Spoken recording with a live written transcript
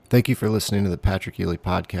Thank you for listening to the Patrick Ely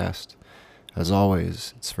Podcast. As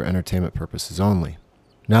always, it's for entertainment purposes only.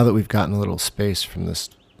 Now that we've gotten a little space from this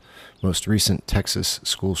most recent Texas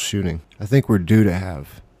school shooting, I think we're due to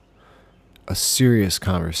have a serious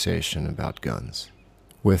conversation about guns.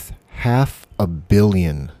 With 500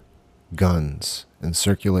 million guns in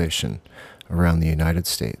circulation around the United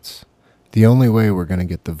States, the only way we're going to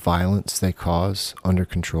get the violence they cause under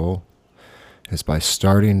control is by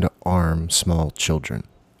starting to arm small children.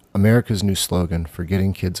 America's new slogan for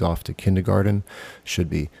getting kids off to kindergarten should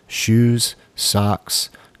be shoes, socks,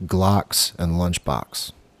 Glocks, and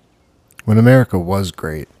lunchbox. When America was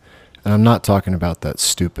great, and I'm not talking about that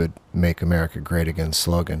stupid Make America Great Again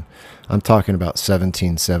slogan, I'm talking about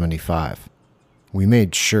 1775. We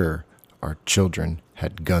made sure our children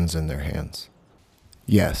had guns in their hands.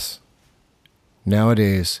 Yes,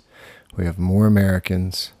 nowadays we have more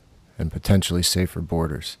Americans and potentially safer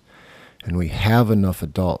borders. And we have enough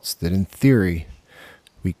adults that in theory,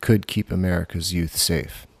 we could keep America's youth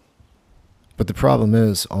safe. But the problem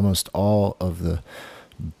is almost all of the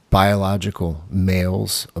biological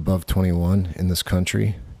males above 21 in this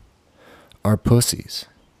country are pussies.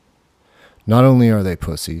 Not only are they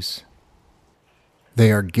pussies,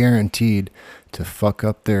 they are guaranteed to fuck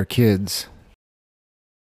up their kids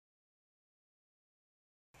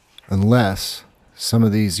unless some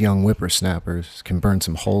of these young whippersnappers can burn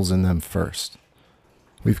some holes in them first.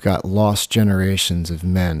 We've got lost generations of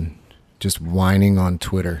men just whining on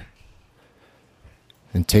Twitter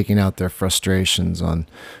and taking out their frustrations on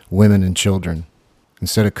women and children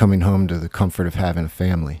instead of coming home to the comfort of having a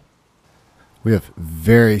family. We have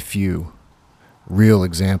very few real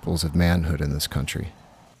examples of manhood in this country.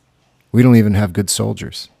 We don't even have good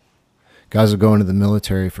soldiers. Guys will go into the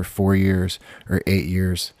military for 4 years or 8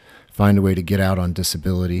 years, find a way to get out on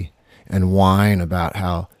disability, and whine about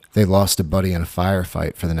how they lost a buddy in a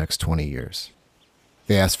firefight for the next 20 years.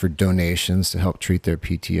 They ask for donations to help treat their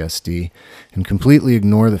PTSD and completely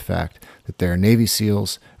ignore the fact that there are Navy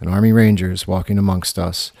SEALs and Army Rangers walking amongst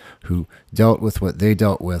us who dealt with what they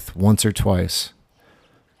dealt with once or twice,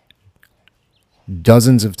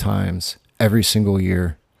 dozens of times every single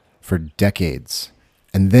year for decades,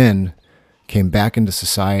 and then came back into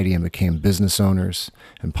society and became business owners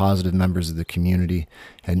and positive members of the community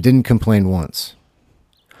and didn't complain once.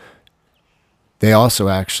 They also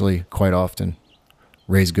actually, quite often,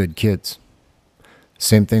 raise good kids.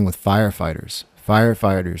 Same thing with firefighters.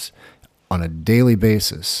 Firefighters, on a daily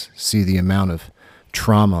basis, see the amount of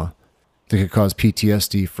trauma that could cause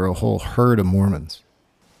PTSD for a whole herd of Mormons.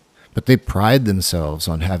 But they pride themselves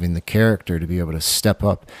on having the character to be able to step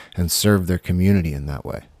up and serve their community in that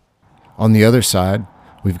way. On the other side,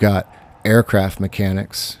 we've got aircraft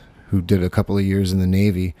mechanics who did a couple of years in the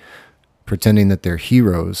Navy pretending that they're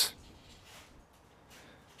heroes,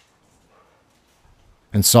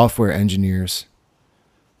 and software engineers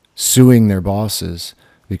suing their bosses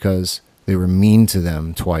because they were mean to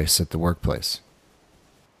them twice at the workplace.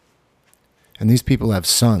 And these people have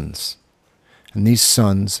sons, and these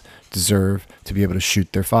sons deserve to be able to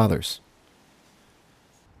shoot their fathers.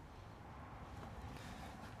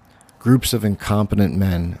 Groups of incompetent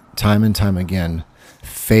men, time and time again,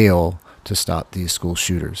 fail to stop these school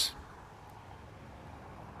shooters.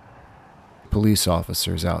 Police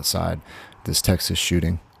officers outside this Texas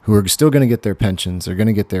shooting, who are still going to get their pensions, they're going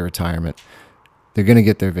to get their retirement, they're going to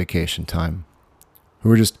get their vacation time, who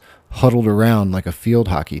are just huddled around like a field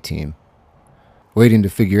hockey team, waiting to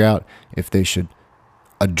figure out if they should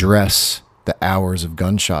address the hours of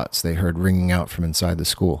gunshots they heard ringing out from inside the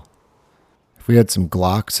school. If we had some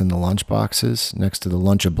Glocks in the lunch boxes next to the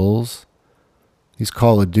Lunchables, these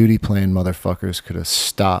Call of Duty playing motherfuckers could have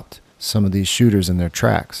stopped some of these shooters in their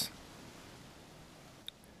tracks.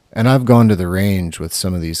 And I've gone to the range with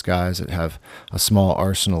some of these guys that have a small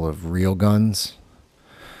arsenal of real guns.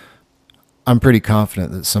 I'm pretty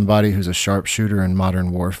confident that somebody who's a sharpshooter in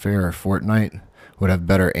Modern Warfare or Fortnite would have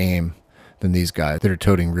better aim than these guys that are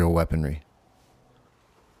toting real weaponry.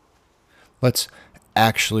 Let's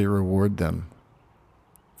actually reward them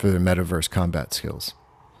for their metaverse combat skills.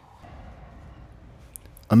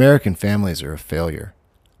 American families are a failure,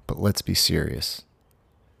 but let's be serious.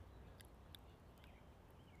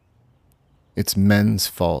 It's men's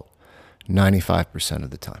fault 95% of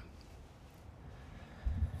the time.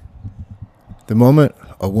 The moment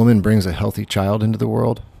a woman brings a healthy child into the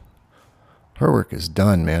world, her work is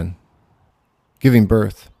done, man. Giving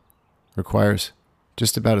birth requires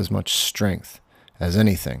just about as much strength as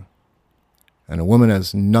anything. And a woman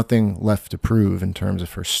has nothing left to prove in terms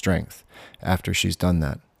of her strength after she's done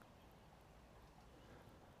that.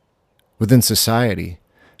 Within society,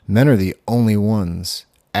 men are the only ones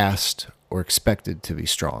asked or expected to be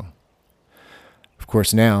strong. Of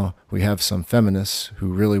course, now we have some feminists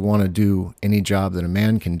who really want to do any job that a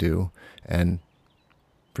man can do, and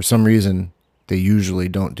for some reason, they usually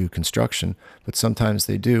don't do construction, but sometimes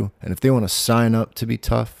they do. And if they want to sign up to be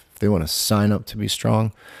tough, if they want to sign up to be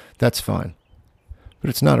strong, that's fine. But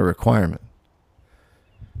it's not a requirement.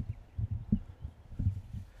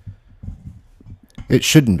 It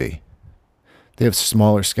shouldn't be. They have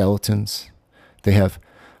smaller skeletons. They have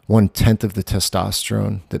 1/10 of the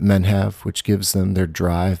testosterone that men have, which gives them their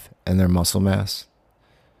drive and their muscle mass.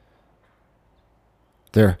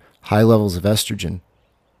 Their high levels of estrogen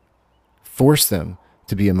force them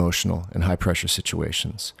to be emotional in high-pressure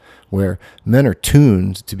situations, where men are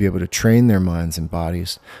tuned to be able to train their minds and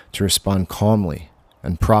bodies to respond calmly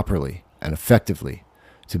and properly and effectively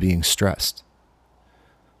to being stressed.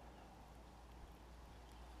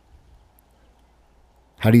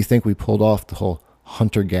 How do you think we pulled off the whole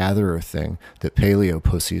hunter-gatherer thing that paleo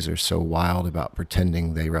pussies are so wild about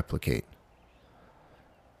pretending they replicate?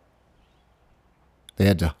 They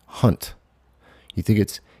had to hunt. You think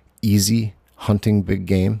it's easy hunting big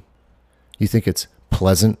game? You think it's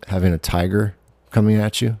pleasant having a tiger coming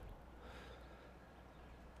at you?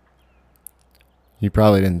 You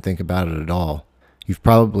probably didn't think about it at all. You've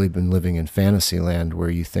probably been living in fantasy land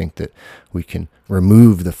where you think that we can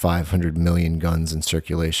remove the 500 million guns in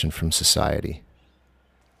circulation from society,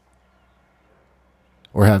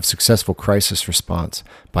 or have successful crisis response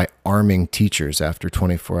by arming teachers after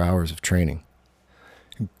 24 hours of training.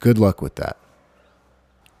 Good luck with that.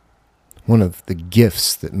 One of the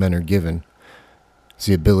gifts that men are given is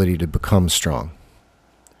the ability to become strong.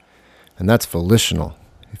 And that's volitional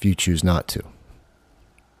if you choose not to.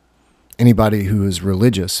 Anybody who is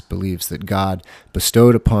religious believes that God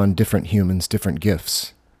bestowed upon different humans different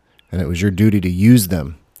gifts, and it was your duty to use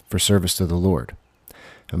them for service to the Lord.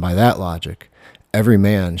 And by that logic, every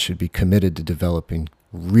man should be committed to developing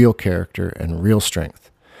real character and real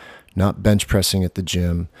strength, not bench pressing at the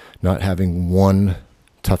gym, not having one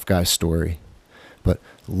tough guy story, but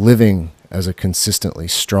living as a consistently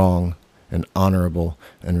strong and honorable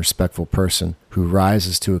and respectful person who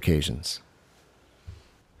rises to occasions.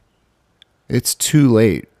 It's too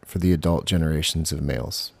late for the adult generations of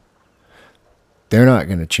males. They're not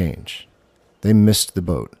going to change. They missed the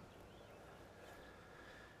boat.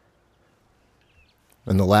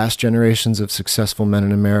 And the last generations of successful men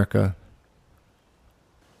in America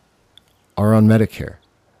are on Medicare.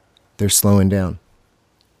 They're slowing down.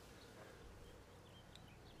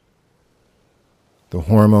 The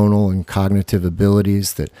hormonal and cognitive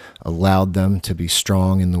abilities that allowed them to be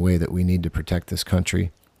strong in the way that we need to protect this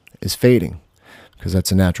country is fading, because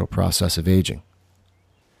that's a natural process of aging.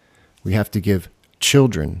 We have to give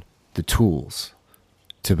children the tools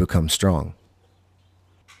to become strong.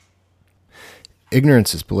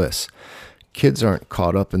 Ignorance is bliss. Kids aren't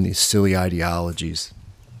caught up in these silly ideologies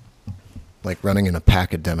like running in a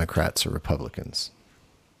pack of Democrats or Republicans.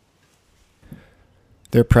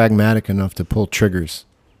 They're pragmatic enough to pull triggers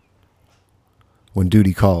when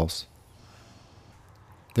duty calls.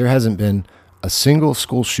 There hasn't been a single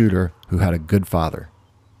school shooter who had a good father.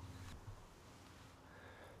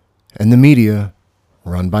 And the media,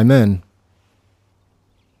 run by men,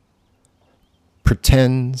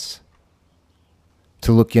 pretends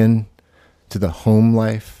to look in to the home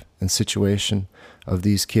life and situation of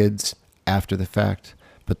these kids after the fact,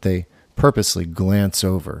 but they purposely glance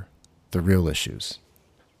over the real issues.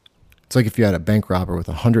 It's like if you had a bank robber with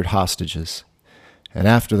 100 hostages, and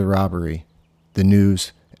after the robbery, the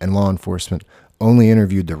news and law enforcement only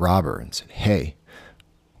interviewed the robber and said, "Hey,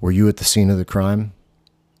 were you at the scene of the crime?"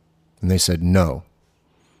 And they said, "No."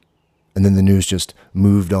 And then the news just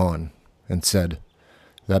moved on and said,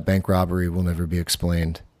 "That bank robbery will never be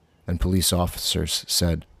explained." And police officers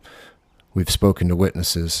said, "We've spoken to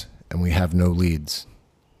witnesses and we have no leads."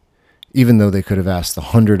 Even though they could have asked the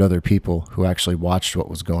 100 other people who actually watched what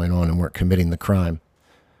was going on and weren't committing the crime,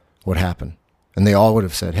 what happened? And they all would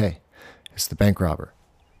have said, "Hey, it's the bank robber."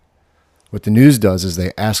 What the news does is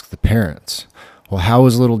they ask the parents, "Well, how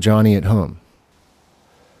was little Johnny at home?"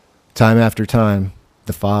 Time after time,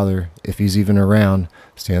 the father, if he's even around,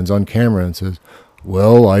 stands on camera and says,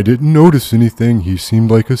 "Well, I didn't notice anything. He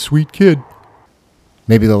seemed like a sweet kid."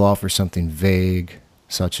 Maybe they'll offer something vague,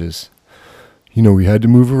 such as, "He had to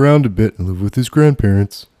move around a bit and live with his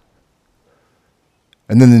grandparents."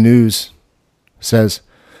 And then the news says,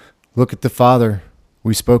 "Look at the father.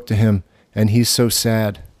 We spoke to him, and he's so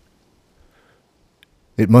sad.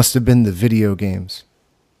 It must have been the video games."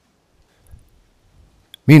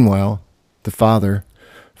 Meanwhile, the father,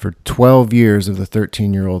 for 12 years of the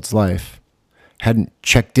 13-year-old's life, hadn't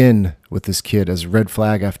checked in with this kid as red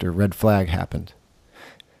flag after red flag happened.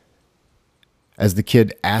 As the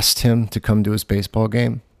kid asked him to come to his baseball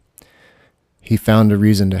game, he found a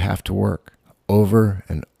reason to have to work over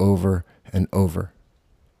and over and over.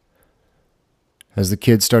 As the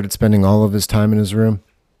kid started spending all of his time in his room,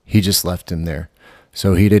 he just left him there,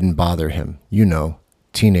 so he didn't bother him. You know,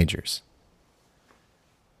 teenagers.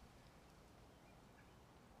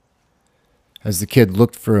 As the kid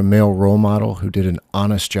looked for a male role model who did an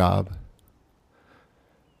honest job,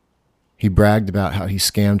 he bragged about how he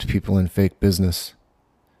scammed people in fake business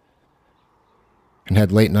and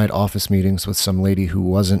had late-night office meetings with some lady who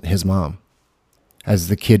wasn't his mom. As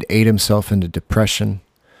the kid ate himself into depression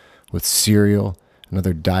with cereal and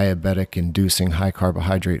other diabetic-inducing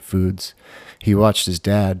high-carbohydrate foods, he watched his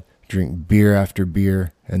dad drink beer after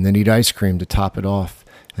beer and then eat ice cream to top it off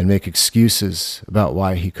and make excuses about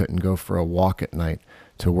why he couldn't go for a walk at night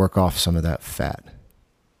to work off some of that fat.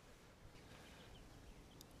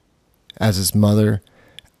 As his mother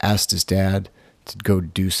asked his dad to go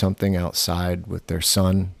do something outside with their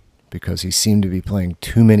son because he seemed to be playing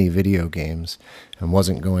too many video games and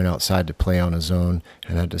wasn't going outside to play on his own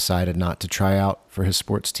and had decided not to try out for his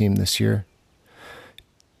sports team this year,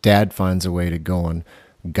 Dad finds a way to go on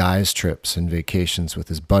guys' trips and vacations with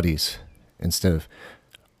his buddies instead of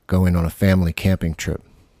going on a family camping trip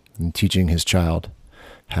and teaching his child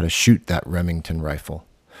how to shoot that Remington rifle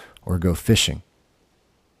or go fishing.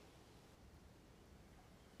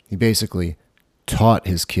 He basically taught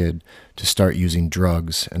his kid to start using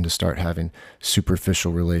drugs and to start having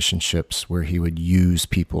superficial relationships where he would use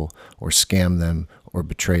people or scam them or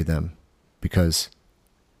betray them because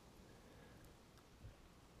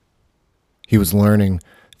he was learning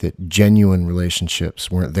that genuine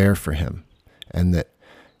relationships weren't there for him and that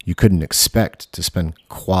you couldn't expect to spend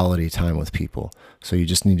quality time with people, so you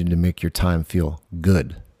just needed to make your time feel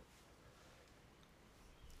good.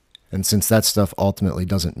 And since that stuff ultimately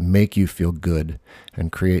doesn't make you feel good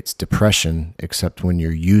and creates depression except when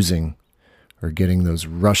you're using or getting those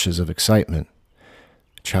rushes of excitement,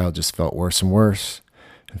 the child just felt worse and worse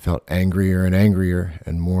and felt angrier and angrier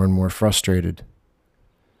and more frustrated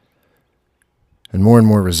and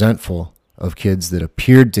more resentful of kids that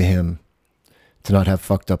appeared to him to not have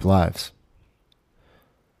fucked up lives.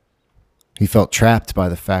 He felt trapped by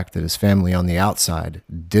the fact that his family on the outside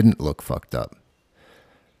didn't look fucked up.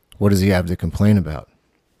 What does he have to complain about?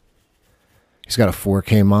 He's got a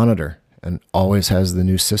 4K monitor and always has the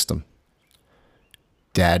new system.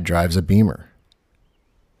 Dad drives a Beamer.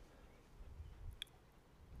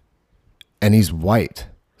 And he's white,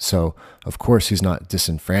 so of course he's not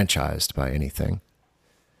disenfranchised by anything.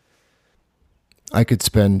 I could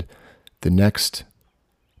spend the next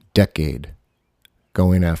decade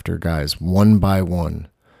going after guys one by one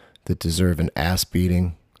that deserve an ass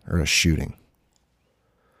beating or a shooting.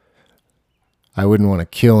 I wouldn't want to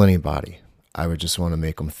kill anybody. I would just want to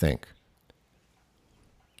make them think.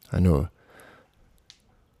 I know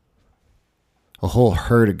a whole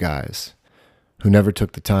herd of guys who never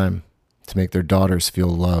took the time to make their daughters feel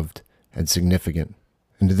loved and significant,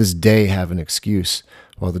 and to this day have an excuse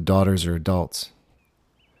while the daughters are adults.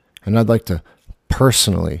 And I'd like to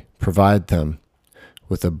personally provide them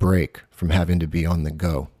with a break from having to be on the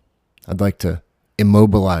go. I'd like to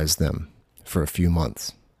immobilize them for a few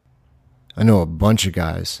months. I know a bunch of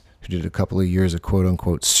guys who did a couple of years of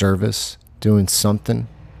quote-unquote service, doing something,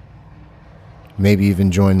 maybe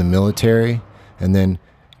even joined the military, and then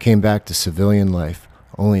came back to civilian life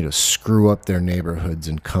only to screw up their neighborhoods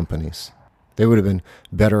and companies. They would have been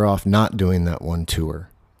better off not doing that one tour,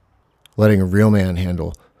 letting a real man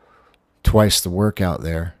handle twice the work out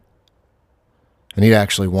there. And he'd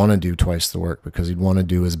actually want to do twice the work because he'd want to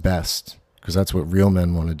do his best, because that's what real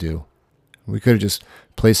men want to do. We could have just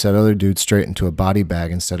placed that other dude straight into a body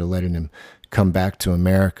bag instead of letting him come back to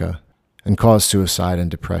America and cause suicide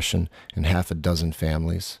and depression in half a dozen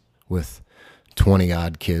families with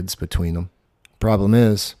 20-odd kids between them. Problem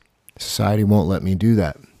is, society won't let me do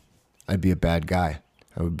that. I'd be a bad guy.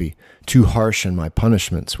 I would be too harsh in my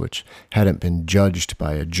punishments, which hadn't been judged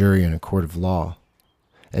by a jury in a court of law.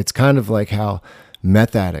 It's kind of like how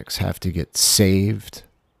meth addicts have to get saved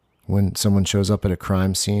when someone shows up at a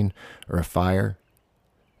crime scene or a fire.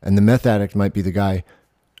 And the meth addict might be the guy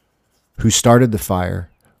who started the fire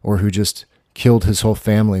or who just killed his whole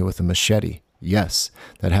family with a machete. Yes,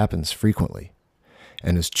 that happens frequently.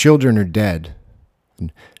 And his children are dead.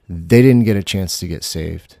 And they didn't get a chance to get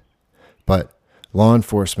saved. But law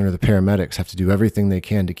enforcement or the paramedics have to do everything they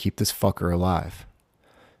can to keep this fucker alive.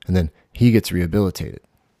 And then he gets rehabilitated.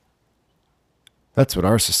 That's what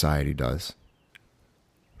our society does.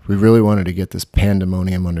 If we really wanted to get this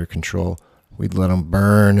pandemonium under control, we'd let them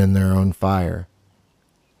burn in their own fire.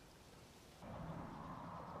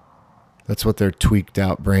 That's what their tweaked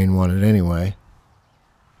out brain wanted anyway.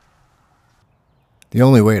 The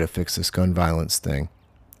only way to fix this gun violence thing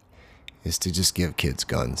is to just give kids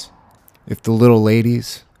guns. If the little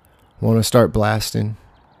ladies want to start blasting,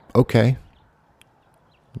 okay.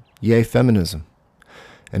 Yay, feminism.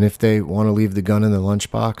 And if they want to leave the gun in the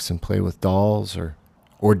lunchbox and play with dolls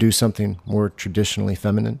or do something more traditionally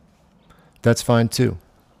feminine, that's fine too.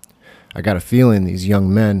 I got a feeling these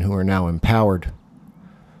young men who are now empowered,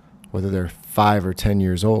 whether they're 5 or 10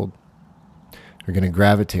 years old, are going to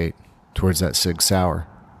gravitate towards that Sig Sauer.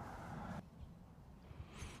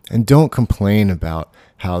 And don't complain about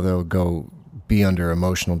how they'll go be under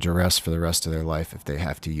emotional duress for the rest of their life if they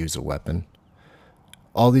have to use a weapon.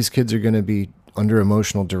 All these kids are going to be under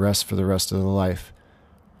emotional duress for the rest of their life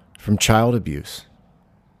from child abuse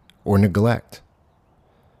or neglect.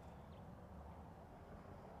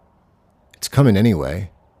 It's coming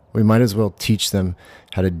anyway. We might as well teach them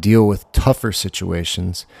how to deal with tougher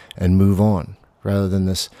situations and move on, rather than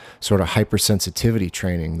this sort of hypersensitivity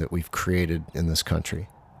training that we've created in this country.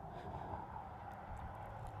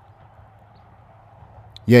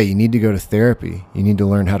 Yeah, you need to go to therapy. You need to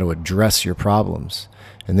learn how to address your problems.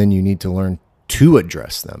 And then you need to learn to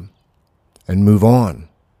address them and move on.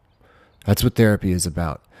 That's what therapy is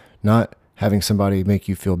about. Not having somebody make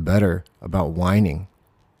you feel better about whining.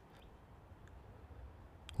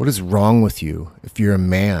 What is wrong with you if you're a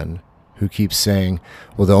man who keeps saying,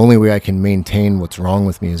 well, the only way I can maintain what's wrong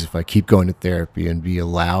with me is if I keep going to therapy and be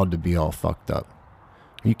allowed to be all fucked up?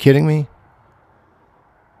 Are you kidding me?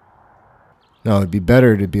 No, it'd be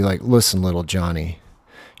better to be like, listen, little Johnny,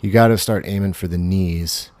 you got to start aiming for the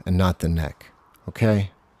knees and not the neck,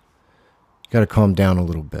 okay? You got to calm down a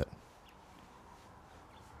little bit.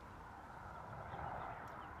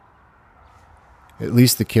 At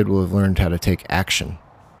least the kid will have learned how to take action.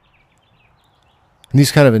 And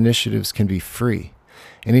these kind of initiatives can be free.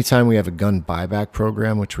 Anytime we have a gun buyback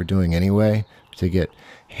program, which we're doing anyway, to get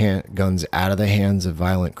guns out of the hands of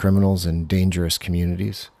violent criminals in dangerous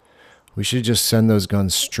communities, we should just send those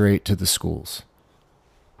guns straight to the schools.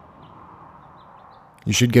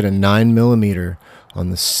 You should get a 9mm on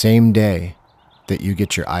the same day that you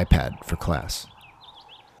get your iPad for class.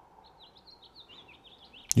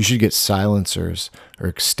 You should get silencers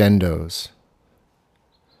or extendos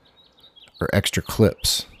or extra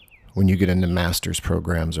clips when you get into master's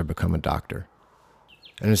programs or become a doctor.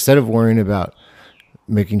 And instead of worrying about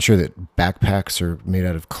making sure that backpacks are made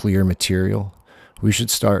out of clear material, we should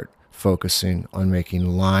start focusing on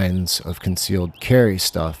making lines of concealed carry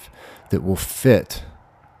stuff that will fit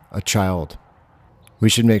a child. We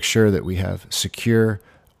should make sure that we have secure,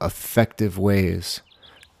 effective ways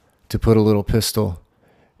to put a little pistol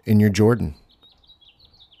in your Jordan.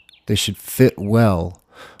 They should fit well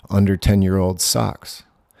under 10-year-old socks.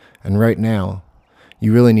 And right now,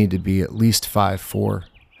 you really need to be at least 5'4"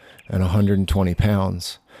 and 120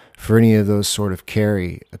 pounds for any of those sort of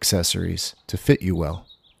carry accessories to fit you well.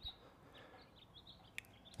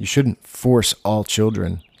 You shouldn't force all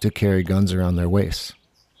children to carry guns around their waists.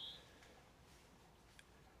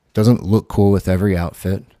 It doesn't look cool with every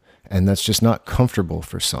outfit, and that's just not comfortable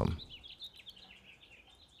for some.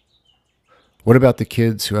 What about the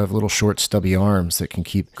kids who have little short stubby arms that can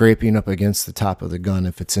keep scraping up against the top of the gun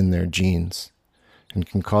if it's in their jeans and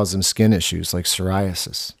can cause them skin issues like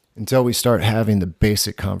psoriasis? Until we start having the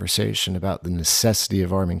basic conversation about the necessity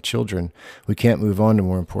of arming children, we can't move on to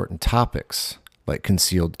more important topics like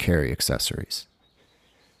concealed carry accessories.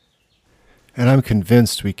 And I'm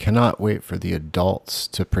convinced we cannot wait for the adults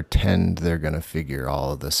to pretend they're going to figure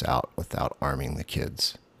all of this out without arming the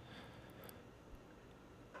kids.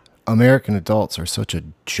 American adults are such a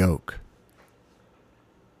joke.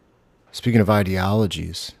 Speaking of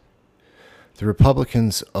ideologies, the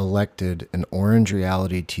Republicans elected an orange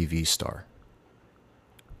reality TV star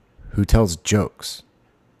who tells jokes.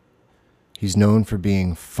 He's known for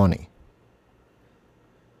being funny.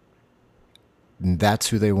 And that's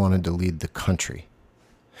who they wanted to lead the country.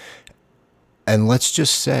 And let's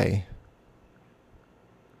just say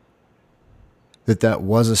that that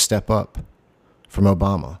was a step up from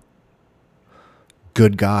Obama.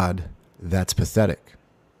 Good God, that's pathetic.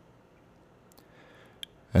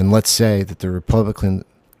 And let's say that the Republicans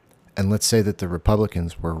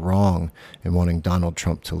were wrong in wanting Donald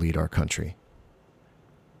Trump to lead our country.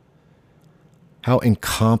 How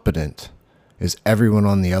incompetent is everyone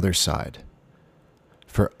on the other side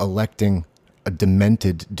for electing a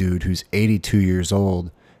demented dude who's 82 years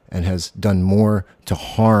old and has done more to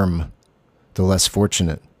harm the less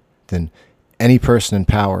fortunate than any person in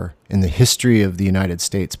power in the history of the United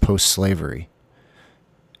States post-slavery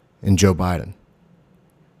in Joe Biden.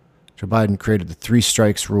 Joe Biden created the 3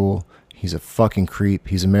 strikes rule. He's a fucking creep.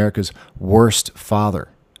 He's America's worst father.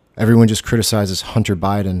 Everyone just criticizes Hunter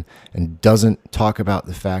Biden and doesn't talk about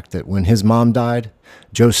the fact that when his mom died,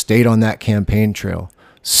 Joe stayed on that campaign trail,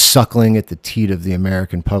 suckling at the teat of the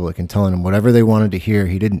American public and telling them whatever they wanted to hear.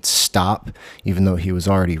 He didn't stop, even though he was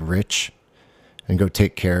already rich, and go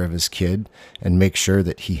take care of his kid and make sure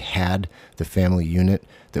that he had the family unit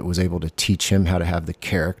that was able to teach him how to have the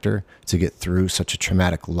character to get through such a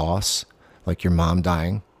traumatic loss like your mom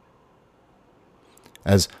dying.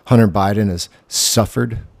 As Hunter Biden has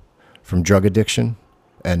suffered from drug addiction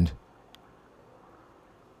and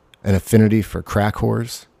an affinity for crack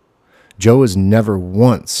whores, Joe has never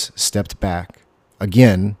once stepped back,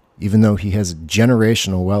 again, even though he has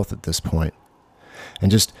generational wealth at this point,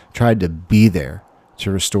 and just tried to be there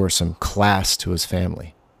to restore some class to his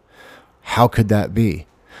family. How could that be?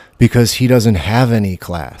 Because he doesn't have any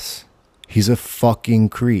class. He's a fucking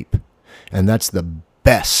creep. And that's the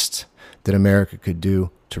best that America could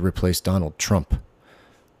do to replace Donald Trump.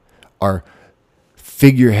 Our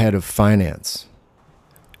figurehead of finance,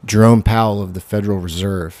 Jerome Powell of the Federal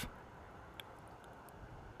Reserve,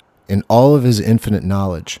 in all of his infinite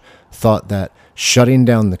knowledge, thought that shutting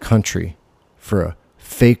down the country for a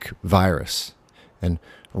fake virus and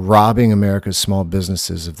robbing America's small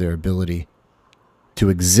businesses of their ability to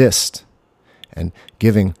exist and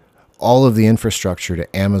giving all of the infrastructure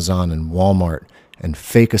to Amazon and Walmart and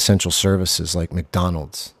fake essential services like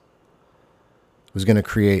McDonald's was going to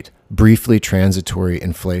create briefly transitory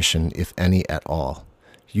inflation, if any at all.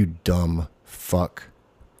 You dumb fuck.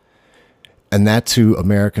 And that's who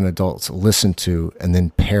American adults listen to and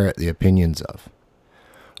then parrot the opinions of.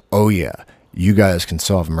 Oh yeah, you guys can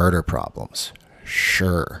solve murder problems.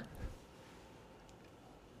 Sure.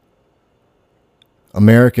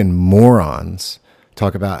 American morons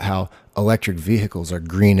talk about how electric vehicles are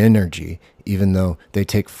green energy, even though they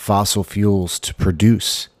take fossil fuels to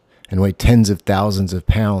produce and weigh tens of thousands of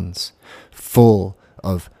pounds, full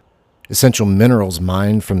of essential minerals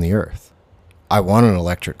mined from the earth. I want an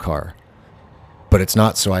electric car, but it's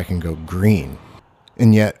not so I can go green.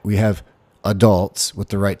 And yet we have adults with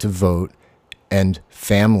the right to vote and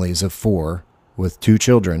families of 4 with 2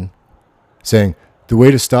 children saying, the way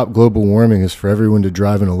to stop global warming is for everyone to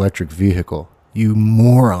drive an electric vehicle. You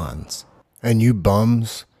morons. And you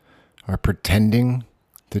bums are pretending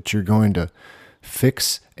that you're going to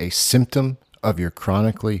fix a symptom of your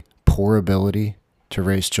chronically poor ability to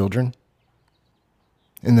raise children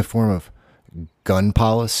in the form of gun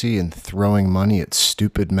policy and throwing money at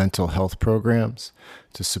stupid mental health programs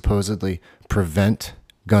to supposedly prevent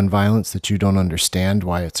gun violence that you don't understand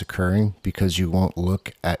why it's occurring because you won't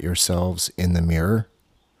look at yourselves in the mirror.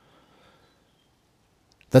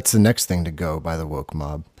 That's the next thing to go by the woke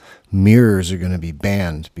mob. Mirrors are going to be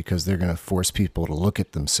banned because they're going to force people to look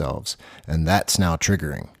at themselves, and that's now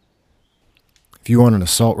triggering. If you want an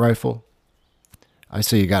assault rifle, I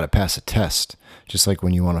say you got to pass a test, just like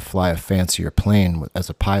when you want to fly a fancier plane as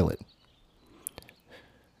a pilot.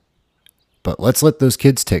 But let's let those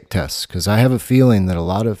kids take tests, because I have a feeling that a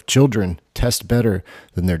lot of children test better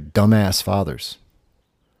than their dumbass fathers.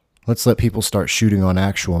 Let's let people start shooting on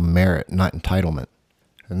actual merit, not entitlement.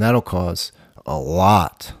 And that'll cause a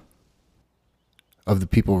lot of the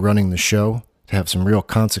people running the show to have some real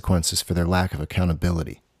consequences for their lack of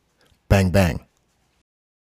accountability. Bang, bang.